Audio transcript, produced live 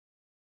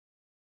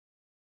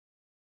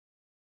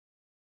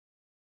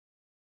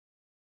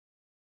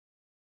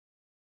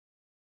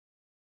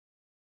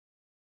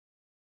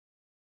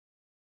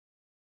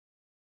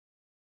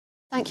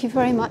Thank you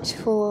very much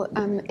for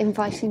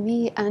inviting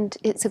me, and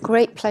it's a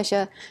great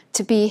pleasure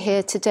to be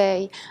here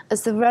today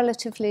as the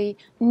relatively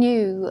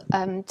new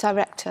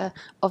director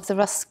of the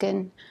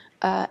Ruskin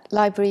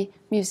Library,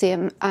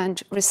 Museum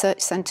and Research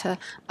Centre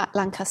at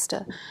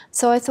Lancaster.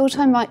 So I thought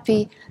I might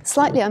be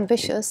slightly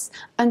ambitious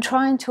and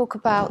try and talk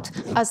about,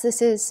 as this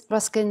is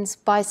Ruskin's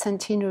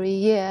bicentenary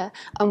year,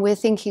 and we're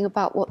thinking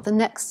about what the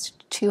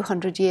next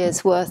 200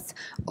 years worth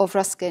of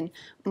Ruskin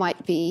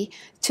might be,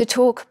 to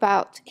talk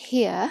about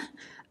here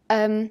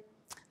a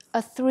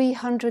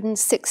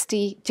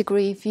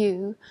 360-degree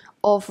view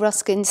of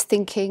Ruskin's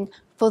thinking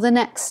for the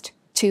next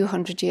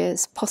 200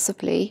 years,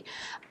 possibly.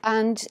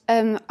 And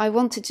I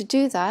wanted to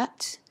do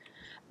that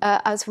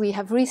as we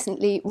have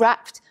recently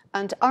wrapped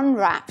and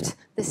unwrapped.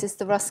 This is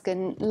the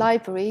Ruskin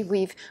Library.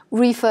 We've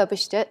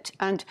refurbished it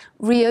and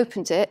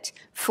reopened it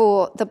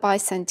for the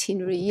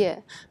bicentenary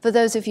year. For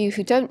those of you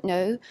who don't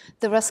know,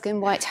 the Ruskin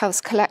White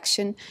House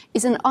collection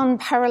is an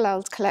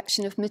unparalleled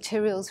collection of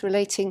materials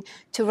relating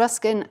to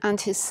Ruskin and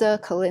his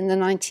circle in the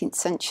 19th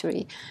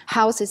century.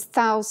 Houses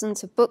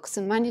thousands of books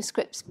and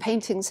manuscripts,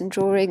 paintings and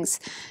drawings,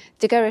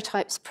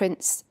 daguerreotypes,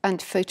 prints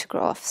and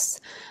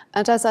photographs.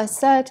 And as I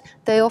said,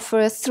 they offer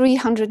a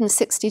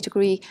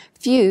 360-degree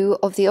view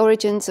of the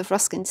origins of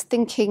Ruskin's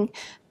thinking,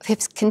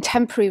 his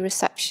contemporary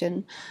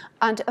reception,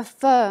 and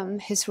affirm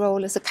his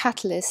role as a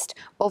catalyst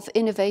of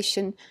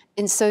innovation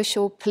in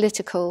social,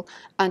 political,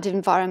 and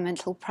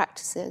environmental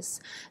practices.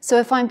 So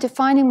if I'm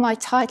defining my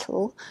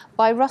title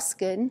by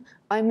Ruskin,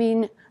 I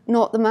mean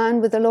not the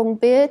man with a long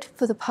beard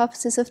for the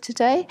purposes of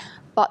today,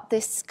 but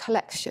this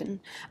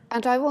collection.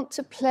 And I want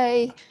to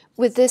play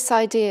with this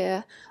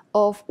idea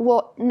of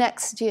what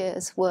next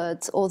year's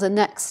words, or the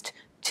next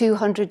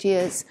 200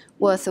 years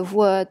worth of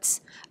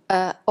words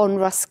on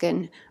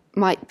Ruskin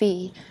might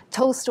be.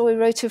 Tolstoy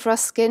wrote of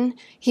Ruskin,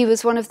 he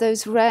was one of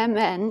those rare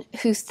men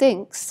who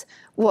thinks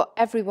what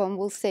everyone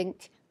will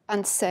think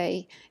and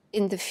say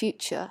in the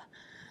future.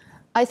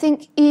 I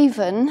think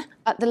even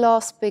at the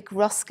last big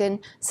Ruskin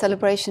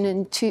celebration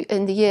in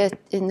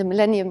the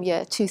millennium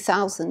year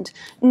 2000,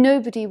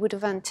 nobody would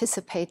have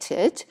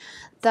anticipated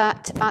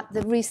that at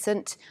the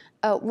recent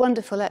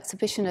wonderful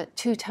exhibition at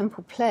Two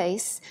Temple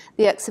Place,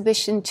 the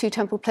exhibition Two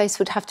Temple Place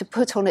would have to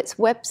put on its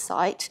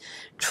website,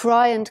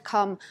 try and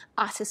come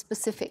at a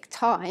specific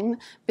time,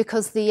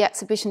 because the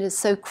exhibition is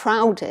so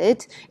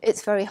crowded,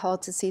 it's very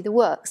hard to see the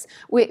works.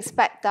 We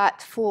expect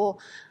that for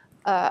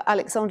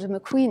Alexander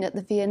McQueen at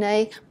the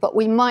V&A, but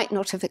we might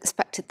not have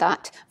expected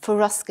that for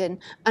Ruskin.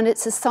 And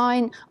it's a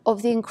sign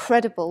of the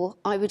incredible,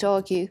 I would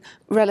argue,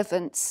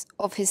 relevance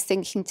of his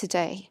thinking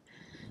today.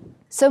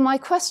 So my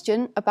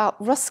question about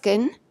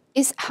Ruskin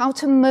is how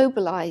to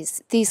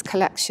mobilize these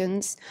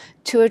collections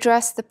to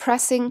address the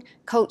pressing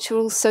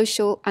cultural,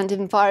 social, and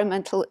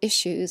environmental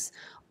issues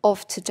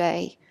of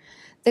today.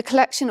 The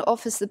collection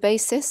offers the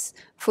basis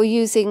for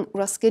using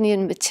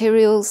Ruskinian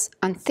materials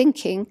and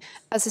thinking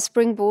as a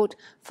springboard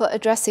for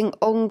addressing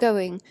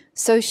ongoing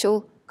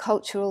social,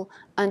 cultural,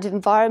 and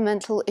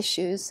environmental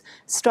issues,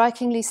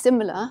 strikingly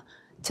similar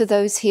to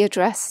those he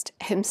addressed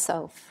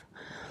himself.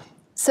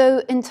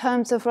 So in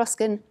terms of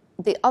Ruskin,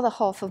 the other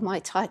half of my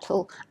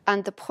title,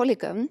 and the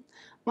Polygon,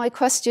 my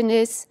question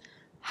is,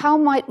 how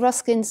might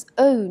Ruskin's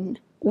own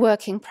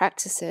working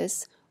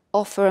practices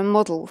offer a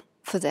model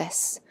for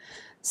this?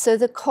 So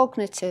the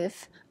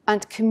cognitive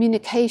and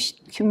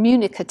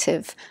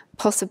communicative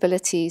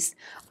possibilities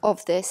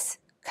of this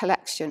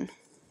collection.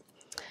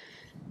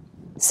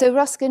 So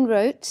Ruskin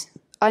wrote,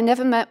 "I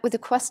never met with a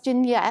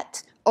question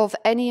yet of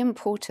any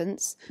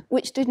importance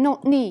which did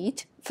not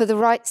need, for the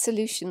right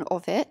solution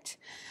of it,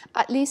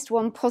 at least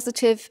one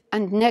positive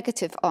and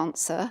negative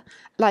answer,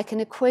 like an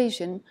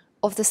equation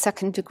of the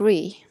second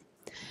degree.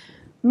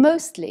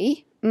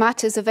 Mostly,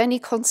 matters of any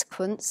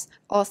consequence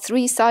are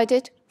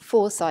three-sided,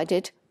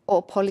 four-sided,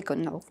 or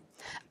polygonal,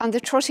 and the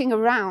trotting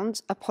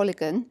around a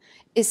polygon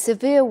is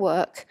severe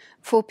work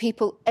for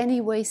people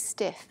anyway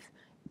stiff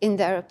in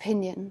their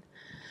opinion."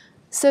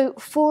 So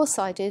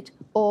four-sided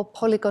or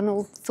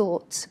polygonal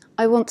thoughts,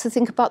 I want to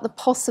think about the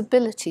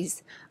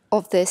possibilities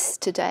of this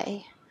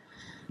today.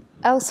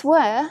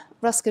 Elsewhere,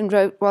 Ruskin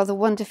wrote rather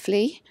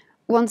wonderfully,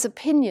 one's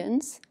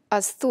opinions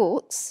as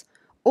thoughts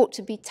ought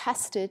to be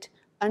tested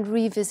and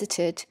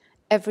revisited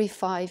every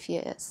 5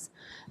 years.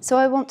 So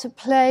I want to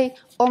play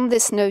on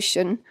this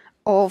notion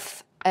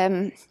of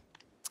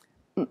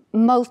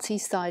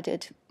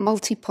multi-sided,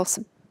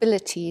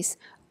 multi-possibilities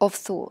of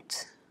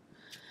thought.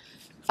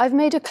 I've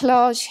made a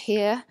collage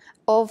here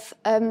of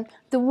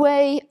the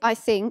way, I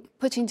think,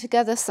 putting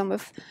together some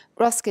of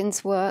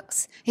Ruskin's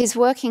works, his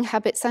working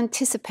habits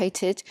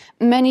anticipated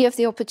many of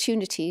the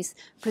opportunities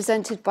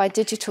presented by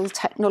digital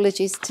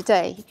technologies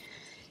today.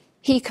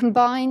 He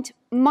combined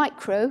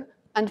micro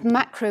and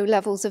macro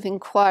levels of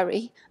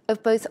inquiry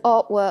of both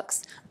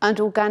artworks and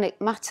organic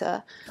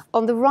matter.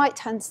 On the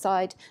right-hand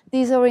side,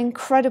 these are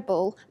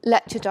incredible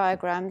lecture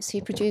diagrams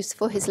he produced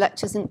for his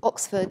lectures in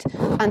Oxford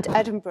and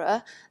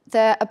Edinburgh.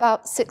 They're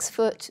about 6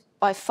 foot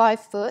by 5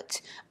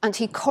 foot, and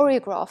he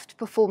choreographed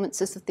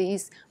performances of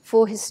these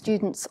for his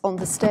students on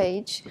the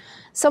stage.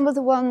 Some of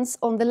the ones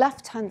on the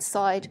left-hand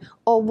side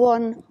are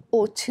 1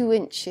 or 2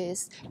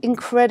 inches,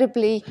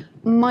 incredibly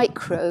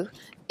micro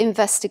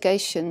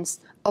investigations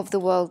of the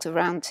world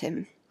around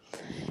him.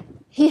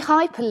 He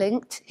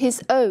hyperlinked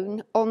his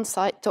own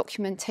on-site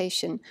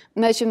documentation,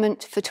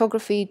 measurement,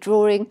 photography,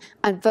 drawing,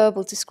 and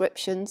verbal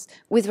descriptions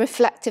with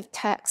reflective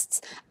texts,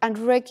 and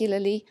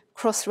regularly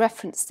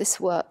cross-referenced this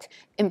work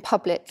in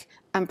public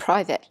and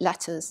private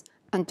letters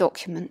and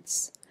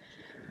documents.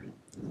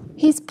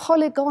 He's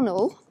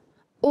polygonal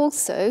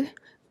also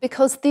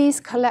because these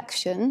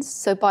collections,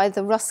 so by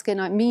the Ruskin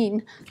I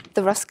mean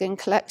the Ruskin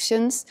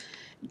collections,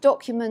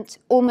 document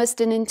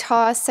almost an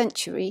entire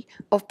century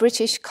of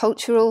British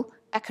cultural,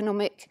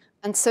 economic,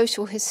 and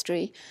social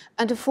history,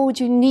 and afford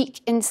unique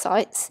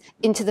insights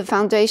into the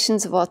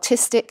foundations of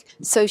artistic,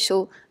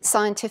 social,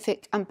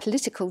 scientific, and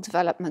political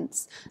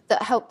developments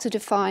that help to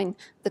define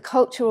the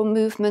cultural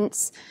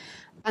movements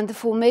and the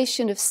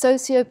formation of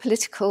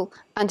socio-political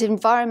and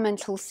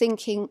environmental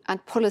thinking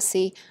and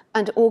policy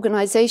and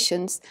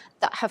organisations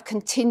that have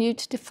continued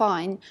to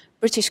define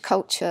British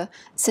culture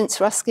since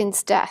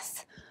Ruskin's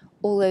death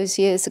all those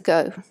years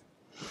ago.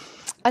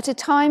 At a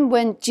time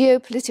when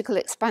geopolitical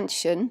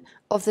expansion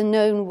of the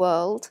known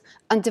world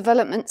and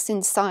developments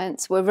in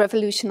science were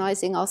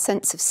revolutionizing our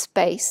sense of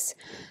space,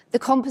 the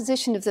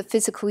composition of the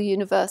physical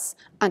universe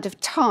and of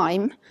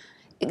time,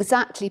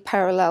 exactly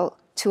parallel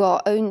to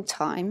our own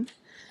time,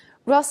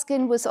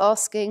 Ruskin was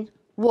asking,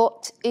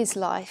 what is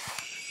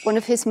life? One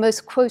of his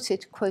most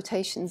quoted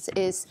quotations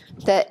is,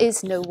 there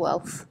is no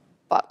wealth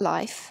but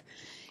life.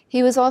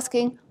 He was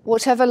asking,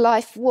 whatever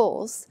life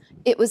was,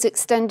 it was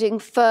extending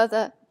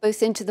further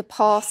both into the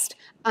past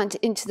and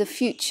into the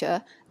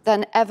future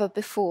than ever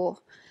before.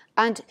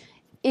 And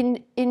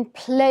in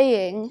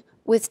playing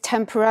with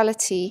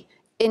temporality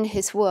in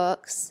his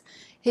works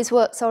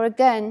are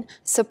again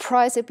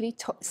surprisingly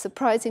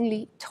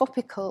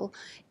topical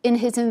in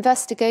his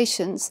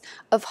investigations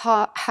of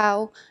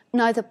how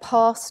neither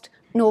past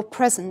nor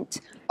present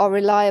are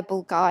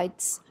reliable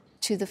guides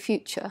to the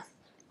future.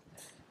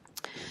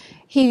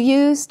 He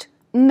used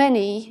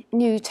many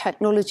new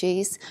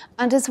technologies,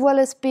 and as well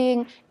as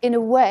being, in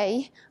a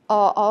way,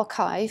 our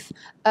archive,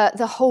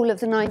 the whole of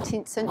the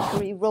 19th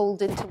century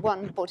rolled into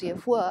one body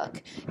of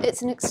work.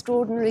 It's an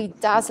extraordinarily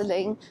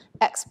dazzling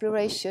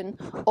exploration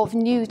of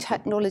new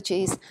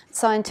technologies,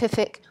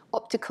 scientific,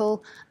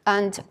 optical,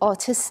 and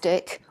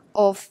artistic,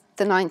 of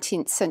the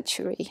 19th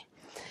century.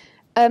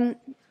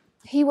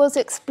 He was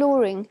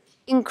exploring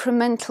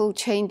incremental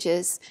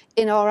changes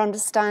in our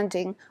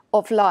understanding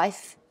of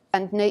life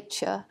and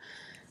nature.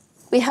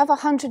 We have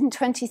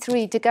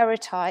 123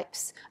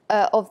 daguerreotypes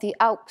of the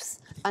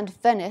Alps and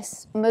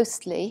Venice,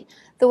 mostly.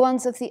 The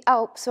ones of the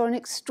Alps are an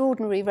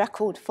extraordinary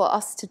record for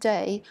us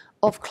today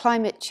of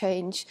climate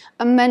change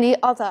and many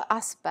other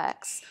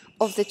aspects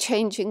of the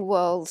changing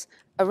world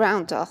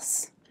around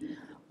us.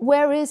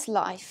 Where is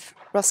life?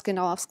 Ruskin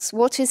asks.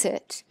 What is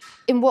it?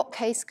 In what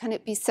case can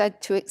it be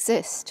said to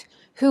exist?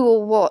 Who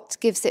or what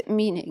gives it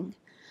meaning?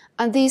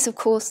 And these, of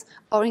course,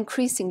 are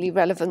increasingly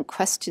relevant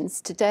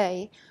questions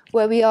today,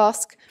 where we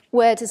ask,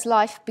 where does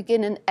life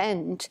begin and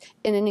end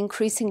in an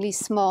increasingly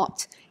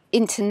smart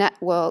internet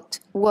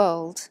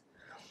world?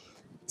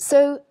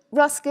 So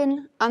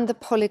Ruskin and the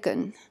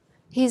Polygon,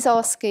 he's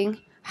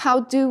asking, how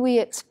do we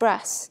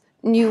express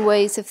new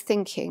ways of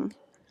thinking?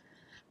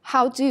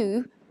 How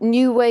do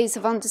new ways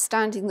of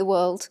understanding the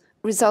world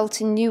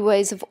result in new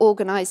ways of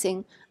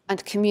organizing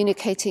and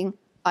communicating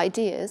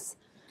ideas?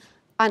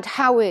 And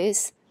how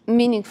is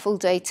meaningful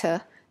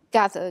data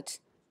gathered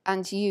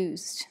and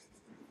used?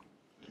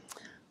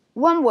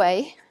 One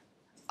way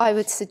I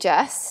would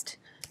suggest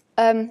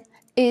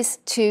is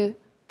to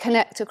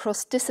connect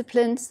across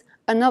disciplines,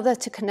 another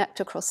to connect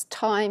across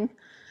time,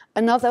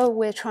 another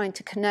we're trying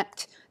to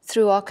connect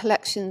through our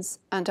collections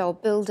and our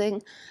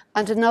building,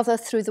 and another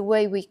through the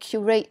way we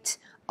curate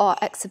our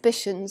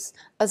exhibitions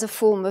as a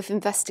form of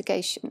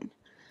investigation.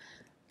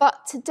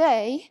 But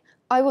today,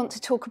 I want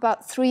to talk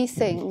about 3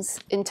 things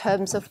in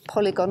terms of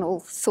polygonal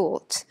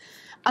thought.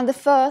 And the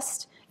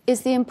first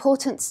is the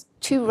importance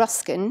to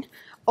Ruskin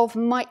of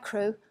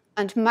micro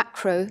and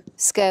macro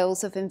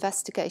scales of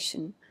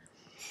investigation.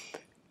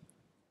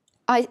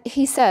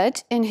 He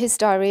said in his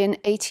diary in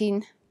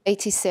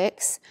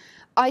 1886,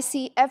 I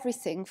see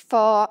everything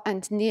far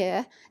and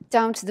near,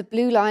 down to the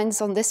blue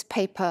lines on this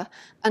paper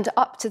and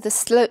up to the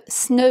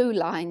snow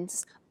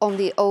lines on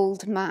the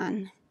old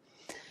man.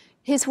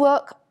 His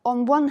work,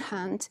 on one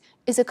hand,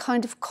 is a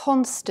kind of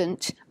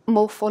constant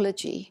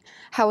morphology,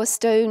 how a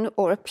stone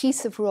or a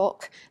piece of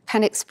rock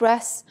can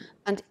express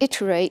and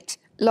iterate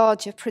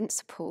larger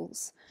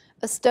principles.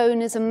 A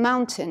stone is a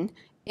mountain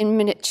in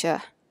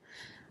miniature.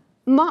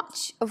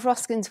 Much of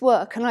Ruskin's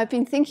work, and I've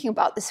been thinking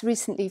about this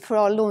recently for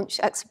our launch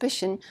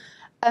exhibition,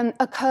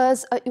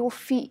 occurs at your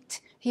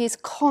feet. He is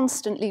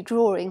constantly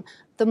drawing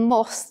the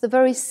moss, the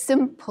very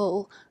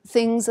simple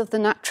things of the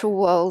natural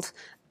world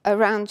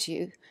around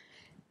you.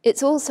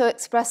 It's also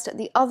expressed at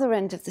the other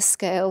end of the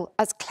scale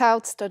as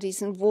cloud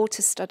studies and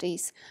water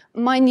studies,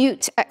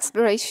 minute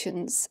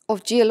explorations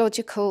of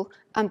geological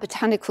and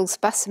botanical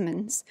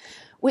specimens,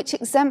 which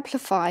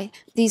exemplify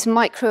these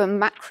micro and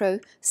macro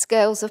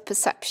scales of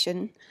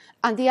perception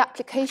and the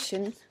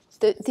application,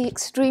 the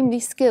extremely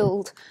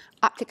skilled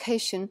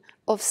application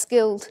of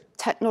skilled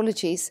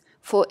technologies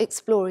for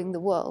exploring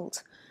the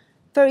world.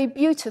 Very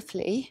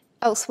beautifully,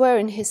 elsewhere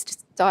in his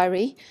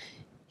diary,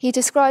 he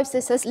describes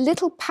this as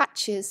little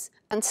patches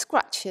and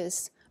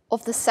scratches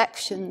of the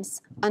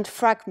sections and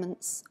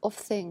fragments of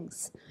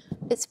things.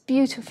 It's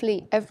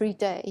beautifully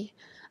everyday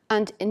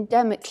and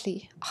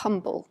endemically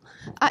humble.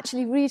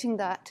 Actually, reading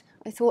that,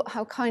 I thought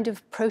how kind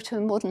of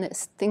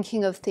proto-modernist,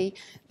 thinking of the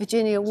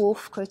Virginia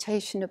Woolf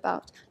quotation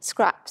about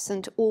scraps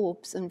and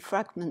orbs and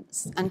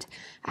fragments and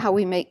how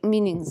we make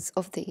meanings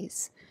of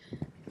these.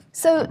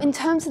 So in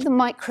terms of the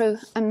micro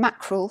and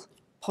macro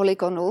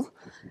polygonal,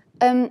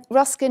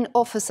 Ruskin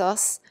offers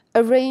us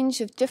a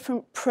range of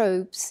different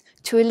probes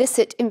to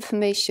elicit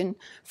information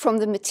from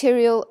the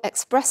material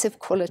expressive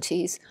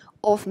qualities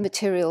of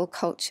material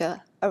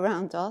culture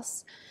around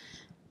us.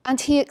 And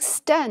he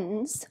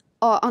extends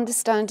our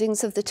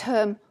understandings of the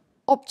term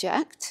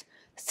object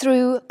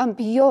through and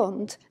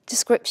beyond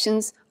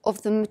descriptions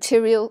of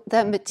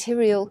their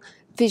material,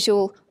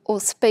 visual, or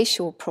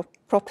spatial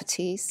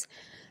properties,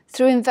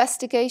 through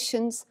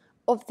investigations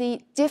of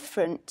the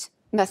different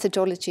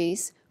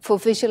methodologies for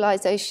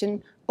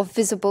visualization of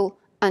visible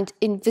and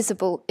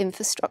invisible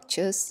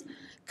infrastructures,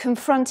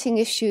 confronting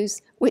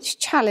issues which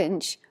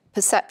challenge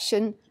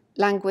perception,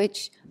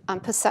 language,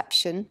 and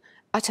perception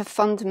at a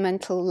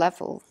fundamental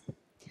level.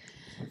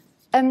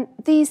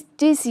 These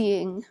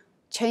dizzying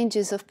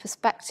changes of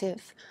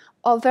perspective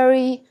are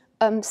very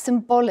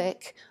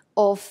symbolic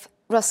of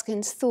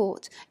Ruskin's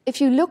thought.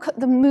 If you look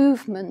at the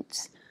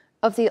movement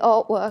of the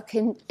artwork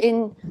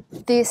in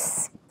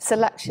this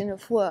selection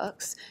of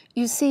works,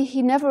 you see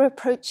he never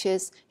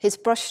approaches his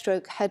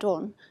brushstroke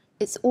head-on.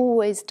 It's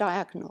always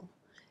diagonal.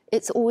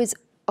 It's always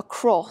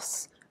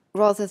across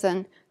rather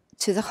than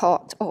to the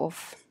heart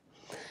of.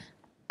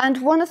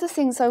 And one of the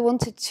things I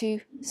wanted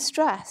to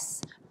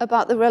stress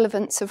about the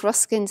relevance of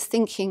Ruskin's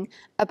thinking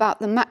about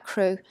the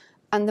macro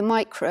and the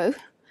micro,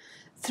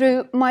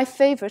 through my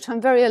favorite, I'm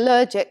very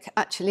allergic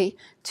actually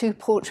to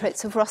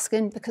portraits of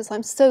Ruskin because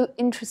I'm so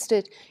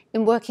interested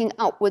in working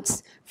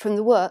outwards from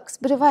the works.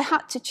 But if I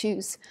had to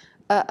choose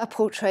a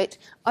portrait,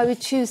 I would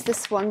choose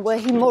this one where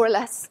he more or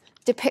less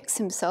depicts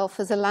himself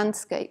as a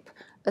landscape,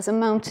 as a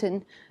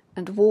mountain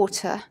and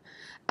water.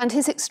 And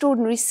his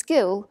extraordinary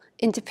skill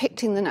in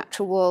depicting the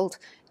natural world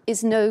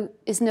is no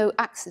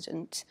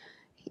accident.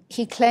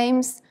 He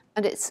claims,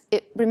 and it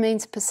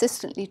remains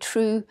persistently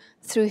true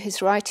through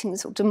his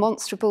writings, or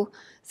demonstrable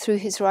through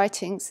his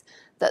writings,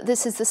 that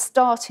this is the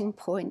starting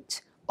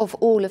point of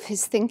all of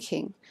his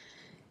thinking.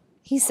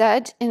 He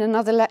said in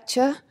another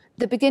lecture,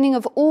 "The beginning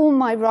of all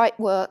my right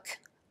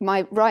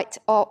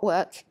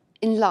artwork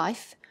in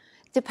life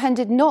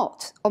depended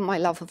not on my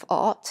love of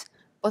art,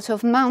 but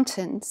of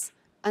mountains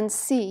and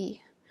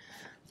sea."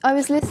 I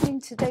was listening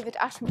to David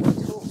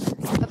Attenborough talk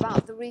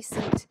about the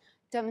recent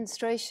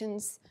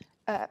demonstrations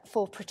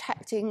for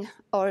protecting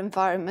our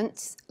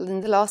environment in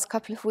the last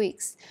couple of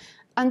weeks,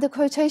 and the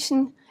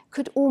quotation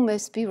could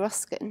almost be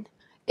Ruskin.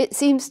 "It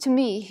seems to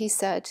me," he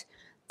said,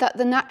 "that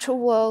the natural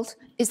world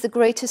is the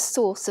greatest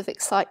source of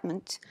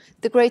excitement,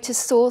 the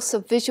greatest source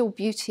of visual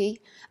beauty,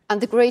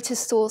 and the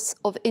greatest source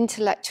of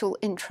intellectual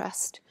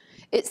interest.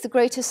 It's the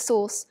greatest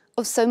source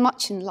of so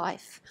much in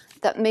life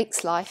that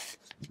makes life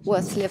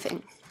worth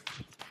living."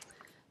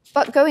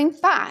 But going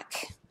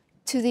back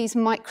to these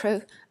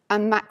micro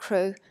and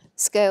macro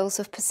scales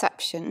of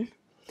perception,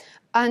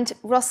 and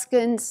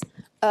Ruskin's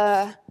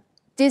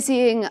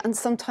dizzying and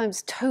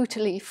sometimes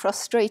totally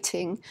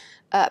frustrating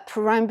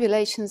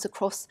perambulations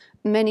across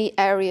many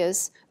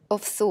areas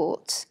of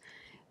thought,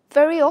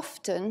 very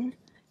often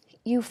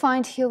you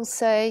find he'll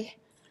say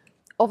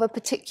of a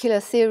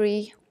particular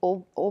theory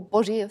or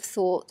body of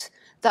thought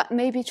that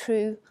may be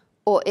true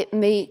or it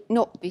may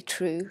not be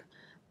true,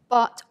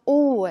 but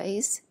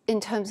always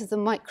in terms of the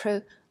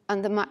micro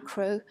and the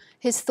macro,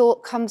 his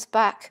thought comes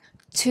back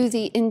to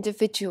the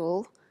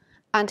individual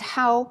and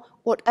how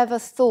whatever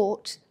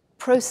thought,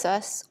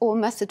 process, or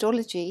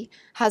methodology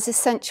has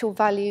essential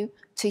value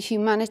to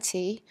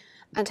humanity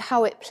and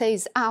how it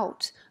plays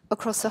out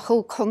across a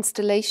whole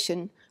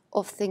constellation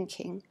of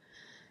thinking.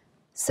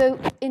 So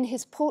in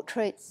his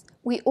portraits,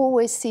 we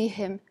always see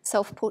him,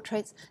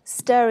 self-portraits,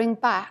 staring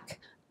back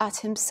at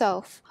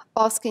himself,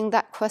 asking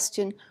that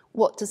question,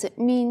 what does it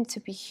mean to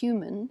be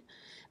human?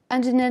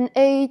 And in an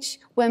age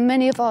where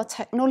many of our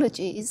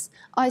technologies,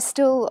 I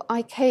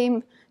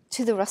came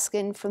to the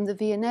Ruskin from the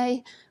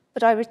V&A,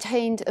 but I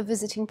retained a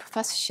visiting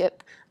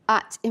professorship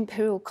at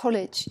Imperial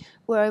College,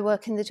 where I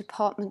work in the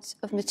Department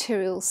of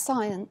Materials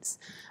Science.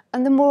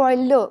 And the more I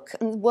look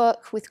and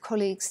work with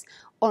colleagues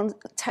on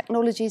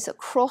technologies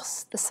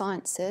across the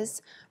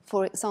sciences,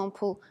 for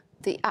example,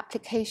 the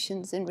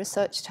applications in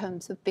research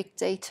terms of big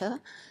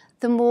data,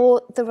 the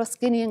more the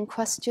Ruskinian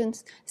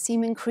questions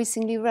seem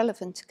increasingly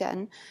relevant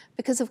again,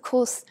 because of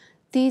course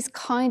these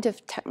kind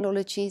of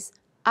technologies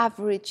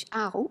average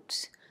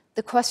out.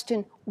 The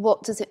question,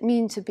 what does it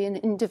mean to be an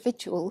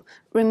individual,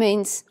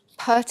 remains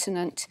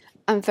pertinent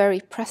and very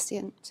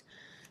prescient.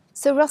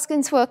 So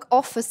Ruskin's work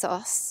offers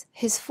us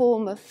his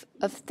form of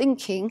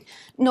thinking,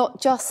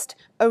 not just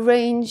a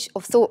range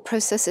of thought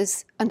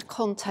processes and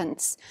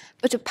contents,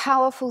 but a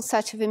powerful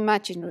set of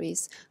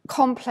imaginaries,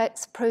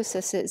 complex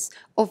processes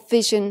of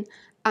vision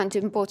and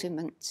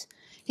embodiment.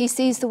 He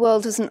sees the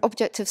world as an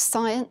object of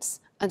science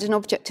and an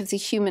object of the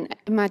human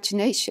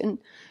imagination,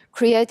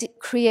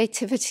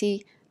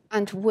 creativity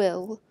and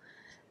will.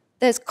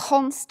 There's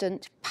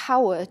constant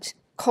powered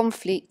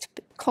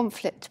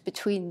conflict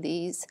between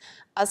these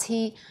as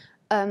he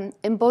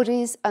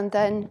embodies and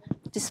then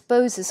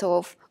disposes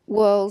of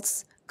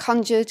worlds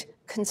conjured,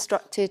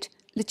 constructed,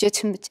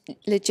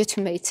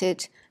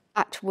 legitimated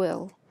at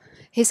will.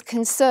 His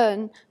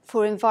concern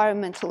for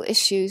environmental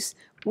issues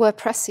was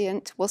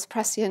prescient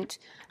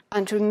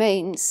and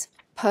remains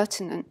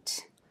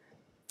pertinent.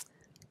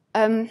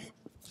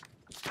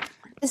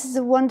 This is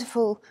a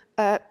wonderful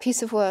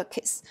piece of work.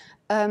 It's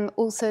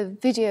also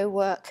video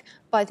work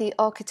by the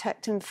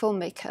architect and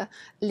filmmaker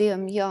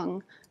Liam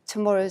Young,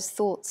 Tomorrow's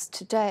Thoughts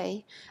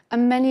Today.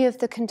 And many of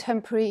the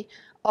contemporary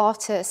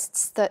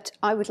artists that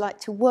I would like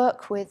to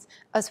work with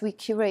as we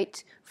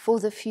curate for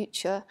the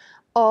future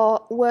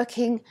are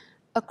working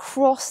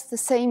across the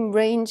same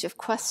range of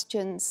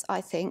questions, I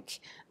think,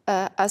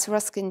 as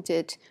Ruskin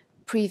did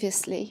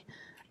previously.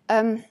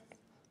 Liam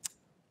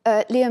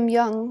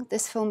Young,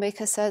 this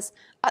filmmaker, says,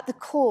 at the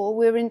core,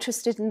 we're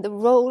interested in the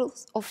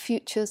roles of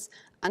futures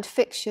and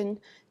fiction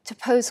to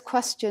pose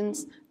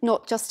questions,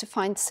 not just to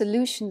find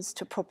solutions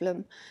to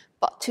problems,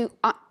 but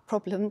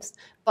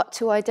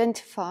to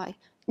identify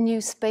new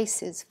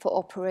spaces for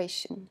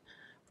operation.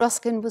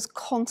 Ruskin was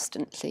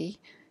constantly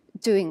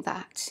doing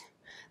that.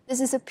 This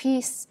is a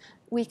piece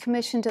we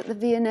commissioned at the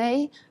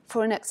V&A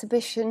for an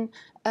exhibition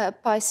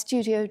by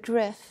Studio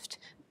Drift.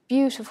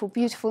 Beautiful,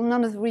 beautiful.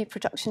 None of the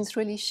reproductions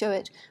really show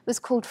it. It was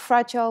called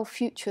Fragile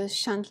Futures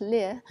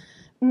Chandelier,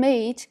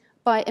 made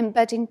by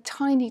embedding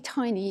tiny,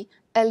 tiny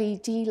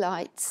LED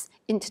lights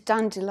into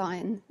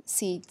dandelion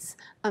seeds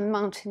and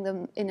mounting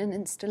them in an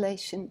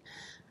installation.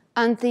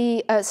 And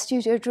the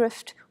Studio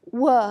Drift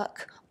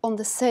work on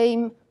the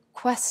same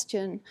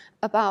question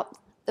about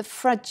the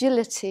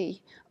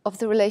fragility of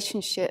the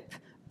relationship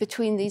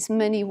between these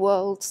many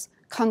worlds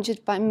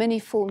conjured by many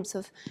forms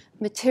of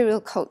material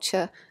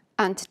culture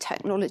and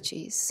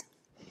technologies.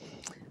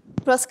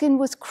 Ruskin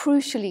was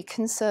crucially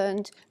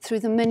concerned through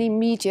the many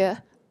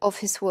media of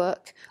his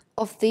work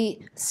of the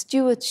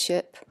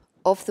stewardship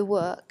of the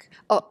work,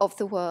 of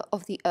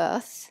the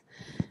earth.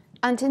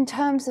 And in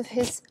terms of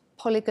his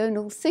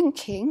polygonal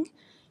thinking,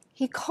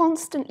 he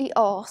constantly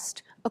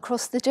asked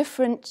across the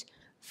different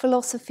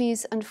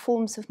philosophies and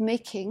forms of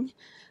making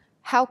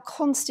how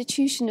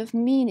constitution of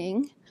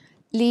meaning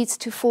leads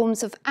to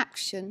forms of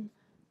action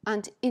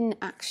and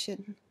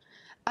inaction.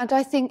 And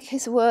I think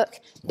his work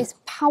is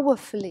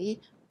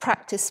powerfully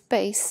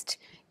practice-based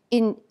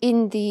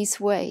in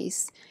these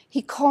ways.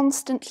 He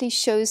constantly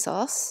shows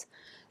us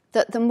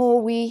that the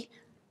more we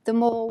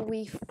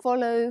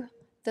follow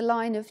the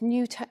line of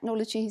new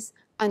technologies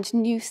and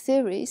new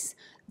theories,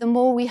 the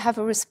more we have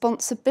a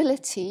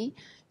responsibility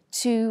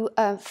to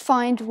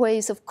find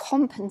ways of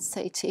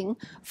compensating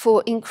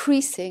for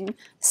increasing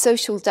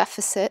social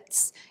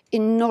deficits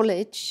in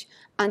knowledge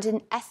and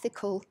in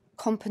ethical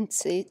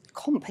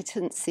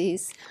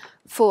competencies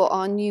for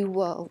our new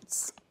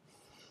worlds.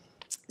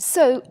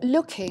 So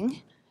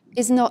looking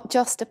is not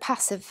just a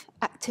passive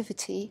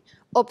activity.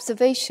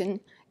 Observation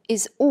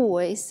is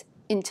always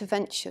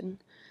intervention.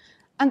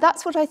 And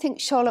that's what I think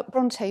Charlotte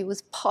Brontë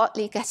was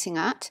partly getting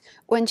at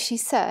when she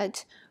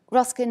said,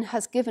 Ruskin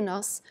has given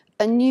us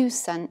a new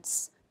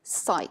sense,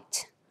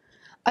 sight.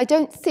 I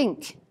don't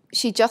think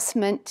she just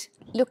meant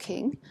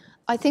looking.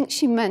 I think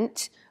she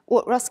meant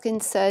what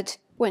Ruskin said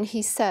when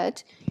he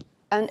said,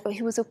 and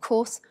he was, of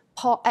course,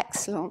 par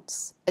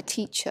excellence, a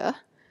teacher.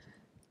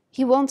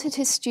 He wanted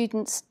his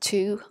students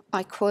to,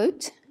 I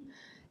quote,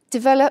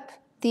 develop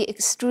the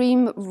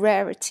extreme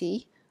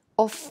rarity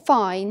of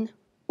fine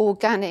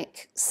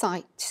organic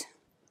sight.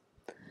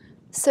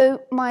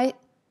 So my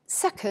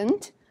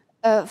second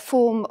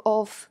form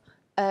of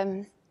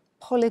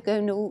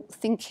polygonal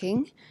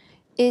thinking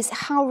is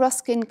how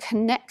Ruskin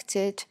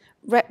connected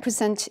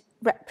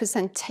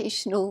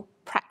representational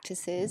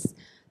practices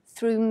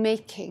through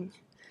making.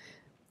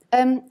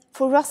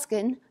 For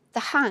Ruskin, the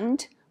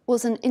hand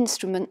was an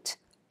instrument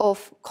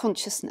of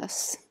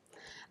consciousness,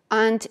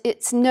 and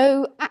it's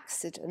no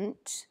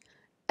accident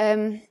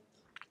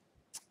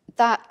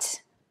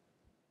that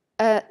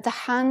the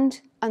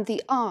hand and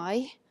the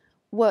eye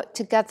work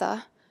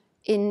together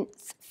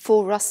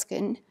for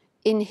Ruskin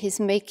in his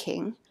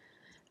making.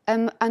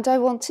 And I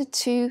wanted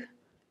to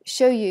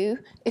show you,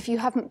 if you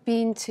haven't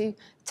been to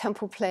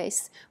Temple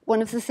Place,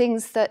 one of the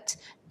things that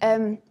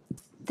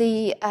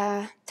the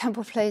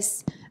Temple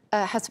Place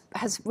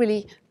has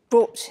really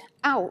brought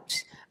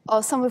out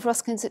are some of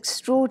Ruskin's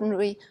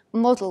extraordinary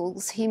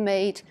models he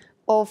made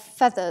of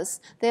feathers.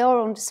 They are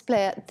on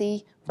display at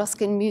the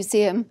Ruskin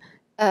Museum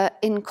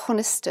in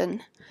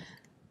Coniston.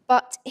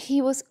 But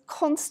he was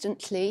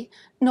constantly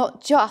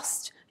not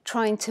just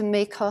trying to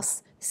make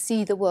us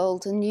see the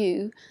world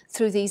anew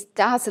through these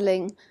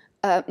dazzling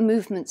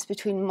movements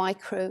between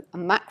micro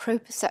and macro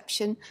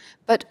perception,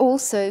 but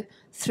also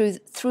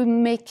through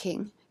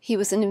making. He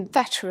was an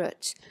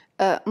inveterate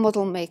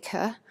model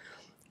maker.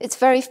 It's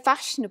very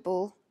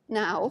fashionable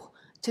now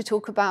to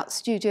talk about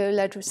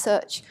studio-led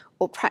research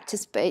or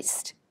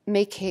practice-based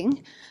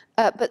making,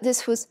 but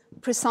this was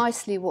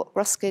precisely what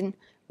Ruskin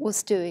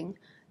was doing.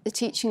 The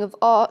teaching of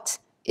art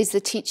is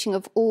the teaching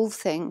of all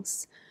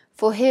things.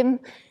 For him,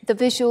 the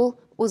visual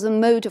was a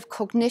mode of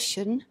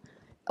cognition,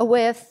 a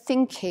way of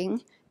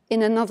thinking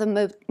in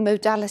another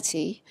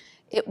modality.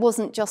 It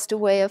wasn't just a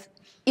way of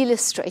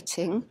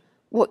illustrating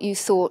what you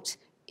thought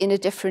in a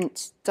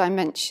different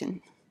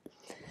dimension.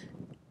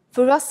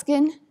 For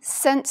Ruskin,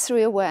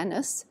 sensory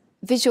awareness,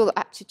 visual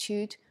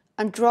aptitude,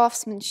 and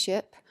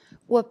draftsmanship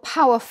were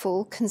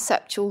powerful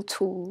conceptual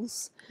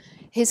tools.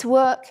 His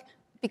work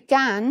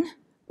began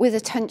with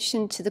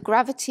attention to the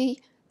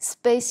gravity,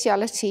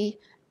 spatiality,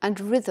 and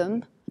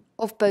rhythm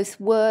of both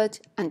word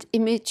and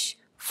image,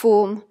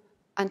 form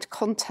and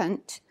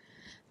content.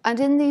 And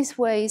in these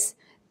ways,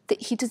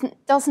 that he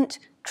doesn't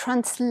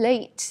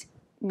translate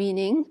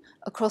meaning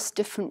across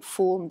different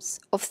forms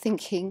of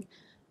thinking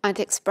and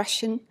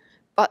expression,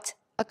 but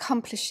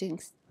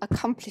accomplishes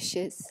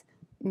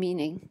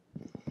meaning.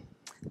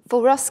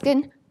 For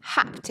Ruskin,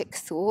 haptic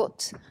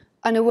thought,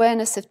 an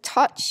awareness of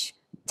touch,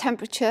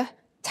 temperature,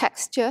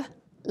 texture,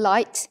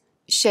 light,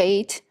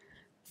 shade,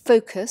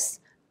 focus,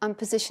 and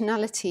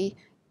positionality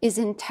is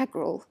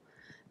integral.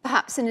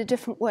 Perhaps in a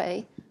different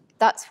way,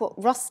 that's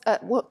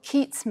what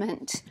Keats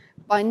meant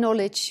by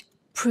knowledge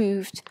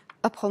proved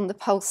upon the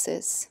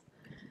pulses.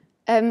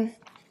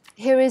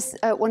 Here is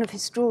one of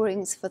his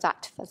drawings for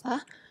that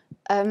feather.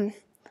 And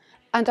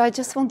I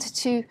just wanted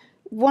to,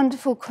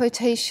 wonderful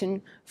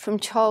quotation from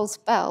Charles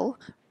Bell,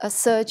 a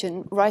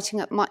surgeon writing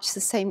at much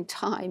the same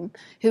time,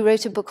 who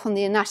wrote a book on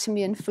the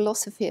anatomy and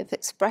philosophy of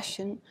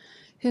expression,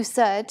 who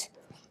said,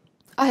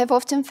 "I have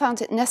often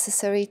found it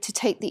necessary to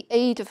take the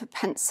aid of a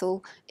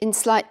pencil in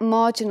slight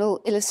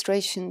marginal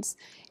illustrations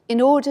in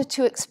order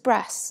to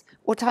express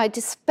what I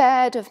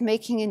despaired of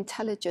making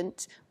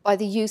intelligent by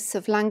the use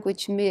of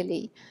language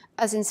merely,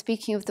 as in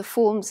speaking of the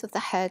forms of the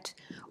head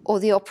or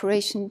the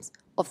operations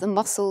of the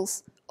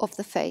muscles of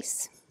the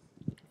face."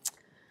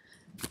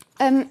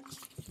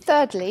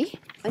 Thirdly,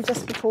 and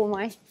just before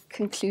my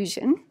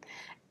conclusion,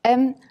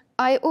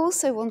 I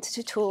also wanted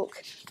to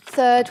talk,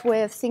 third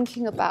way of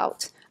thinking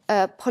about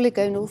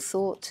polygonal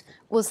thought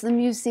was the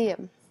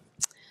museum.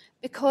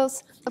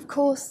 Because, of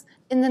course,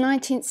 in the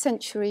 19th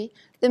century,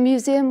 the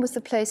museum was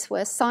the place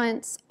where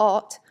science,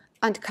 art,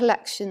 and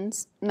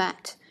collections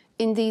met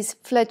in these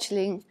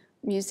fledgling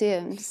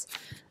museums.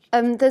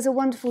 There's a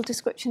wonderful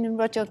description in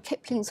Rudyard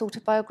Kipling's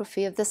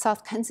autobiography of the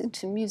South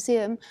Kensington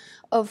Museum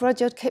of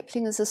Rudyard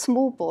Kipling as a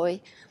small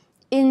boy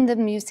in the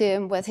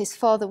museum where his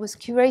father was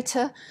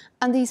curator,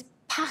 and these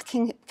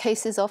packing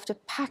cases after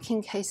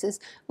packing cases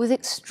with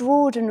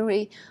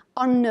extraordinary,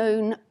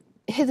 unknown,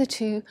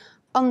 hitherto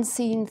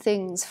unseen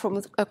things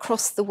from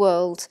across the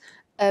world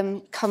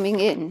coming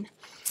in.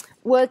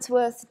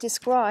 Wordsworth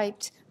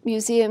described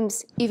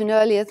museums even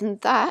earlier than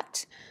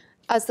that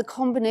as the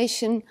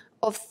combination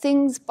of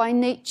things by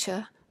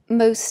nature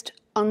most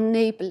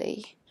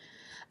unneighbourly.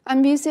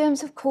 And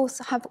museums, of course,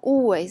 have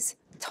always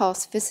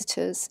tasked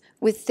visitors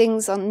with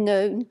things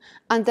unknown,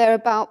 and they're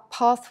about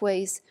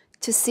pathways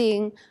to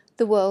seeing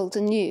the world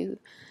anew.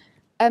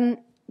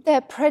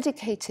 They're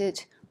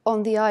predicated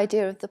on the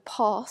idea of the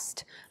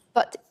past,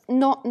 but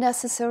not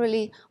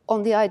necessarily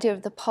on the idea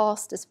of the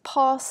past as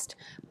past,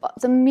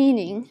 but the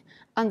meaning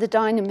and the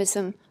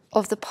dynamism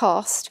of the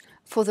past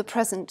for the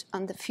present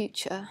and the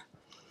future.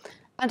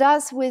 And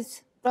as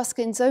with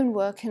Ruskin's own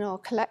work in our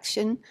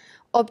collection,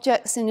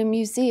 objects in a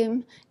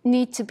museum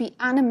need to be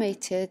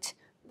animated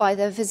by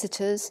their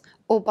visitors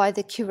or by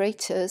the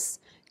curators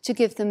to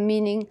give them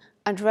meaning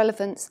and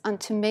relevance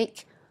and to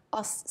make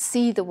us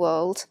see the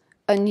world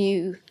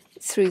anew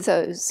through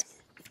those.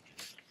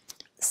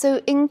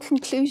 So in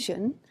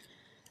conclusion,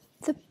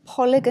 the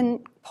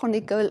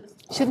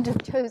shouldn't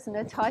have chosen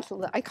a title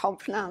that I can't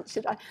pronounce,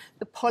 should I?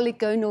 The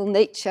polygonal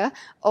nature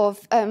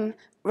of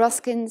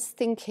Ruskin's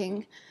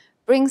thinking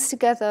brings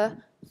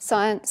together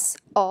science,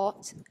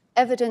 art,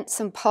 evidence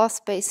and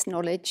past-based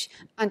knowledge,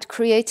 and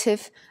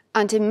creative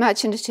and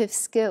imaginative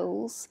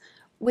skills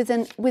with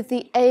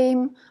the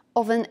aim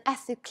of an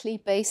ethically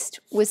based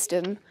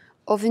wisdom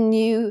of a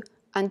new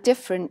and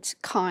different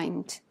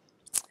kind.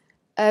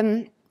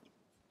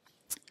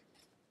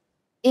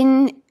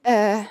 In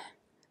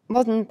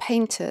Modern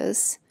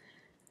Painters,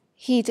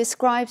 he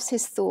describes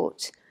his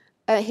thought.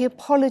 He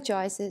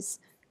apologizes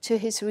to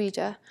his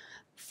reader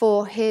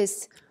for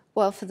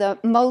the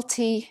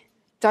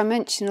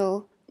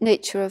multi-dimensional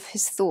nature of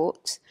his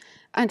thought.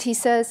 And he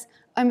says,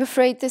 I'm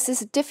afraid this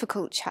is a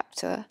difficult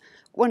chapter,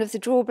 one of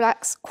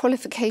drawbacks,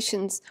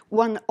 qualifications,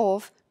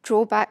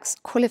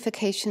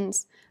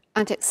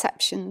 and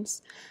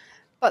exceptions.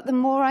 But the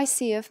more I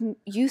see of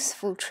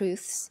useful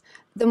truths,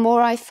 the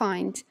more I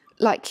find,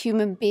 like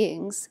human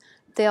beings,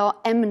 they are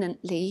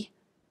eminently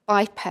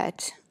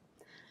biped.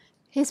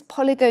 His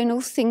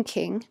polygonal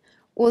thinking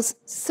was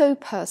so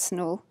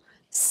personal,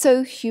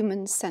 so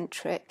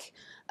human-centric,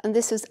 and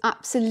this was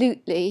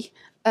absolutely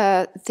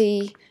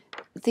the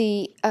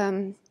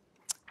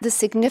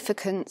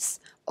significance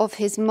of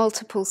his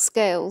multiple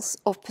scales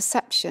of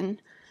perception,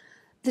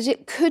 that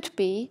it could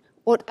be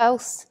what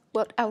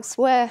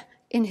elsewhere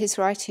in his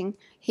writing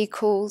he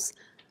calls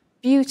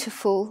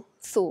beautiful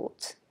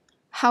thought,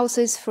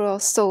 houses for our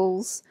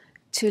souls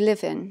to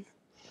live in.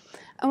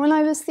 And when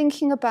I was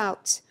thinking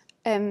about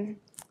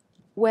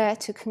where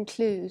to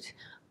conclude,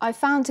 I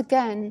found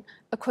again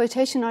a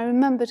quotation I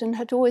remembered and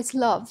had always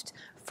loved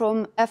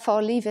from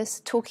F.R.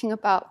 Leavis talking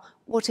about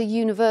what a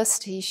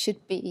university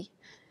should be.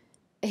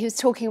 He was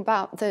talking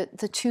about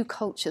the two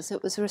cultures.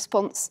 It was a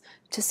response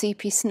to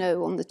C.P.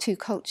 Snow on the two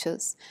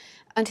cultures.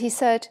 And he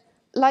said,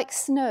 like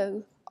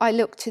Snow, I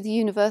look to the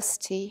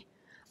university.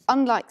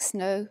 Unlike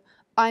Snow,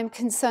 I am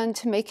concerned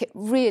to make it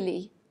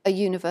really a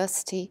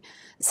university,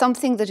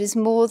 something that is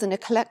more than a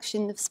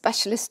collection of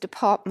specialist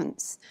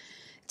departments,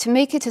 to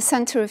make it a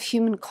centre of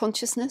human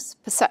consciousness,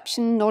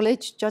 perception,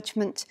 knowledge,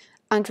 judgment,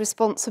 and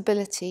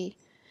responsibility.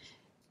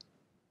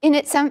 In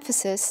its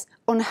emphasis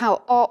on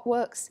how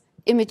artworks,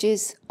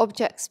 images,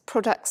 objects,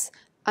 products,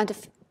 and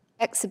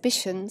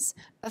exhibitions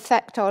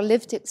affect our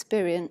lived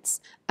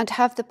experience and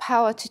have the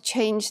power to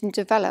change and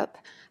develop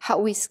how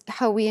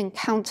we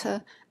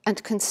encounter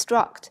and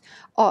construct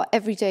our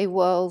everyday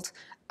world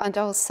and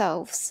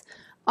ourselves.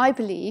 I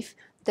believe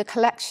the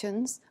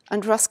collections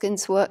and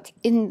Ruskin's work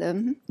in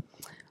them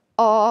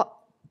are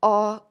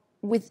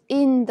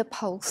within the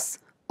pulse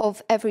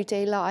of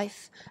everyday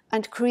life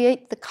and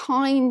create the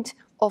kind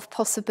of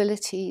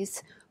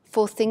possibilities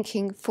for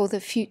thinking for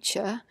the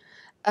future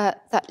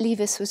that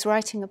Leavis was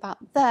writing about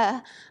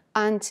there,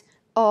 and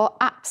are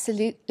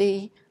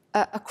absolutely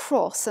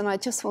across. And I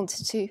just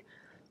wanted to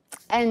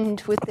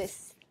end with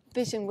this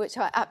vision, which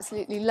I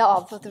absolutely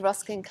love, of the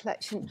Ruskin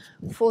collection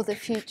for the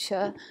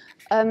future,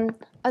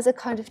 as a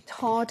kind of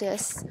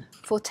TARDIS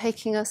for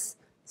taking us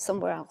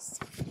somewhere else.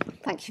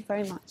 Thank you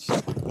very much.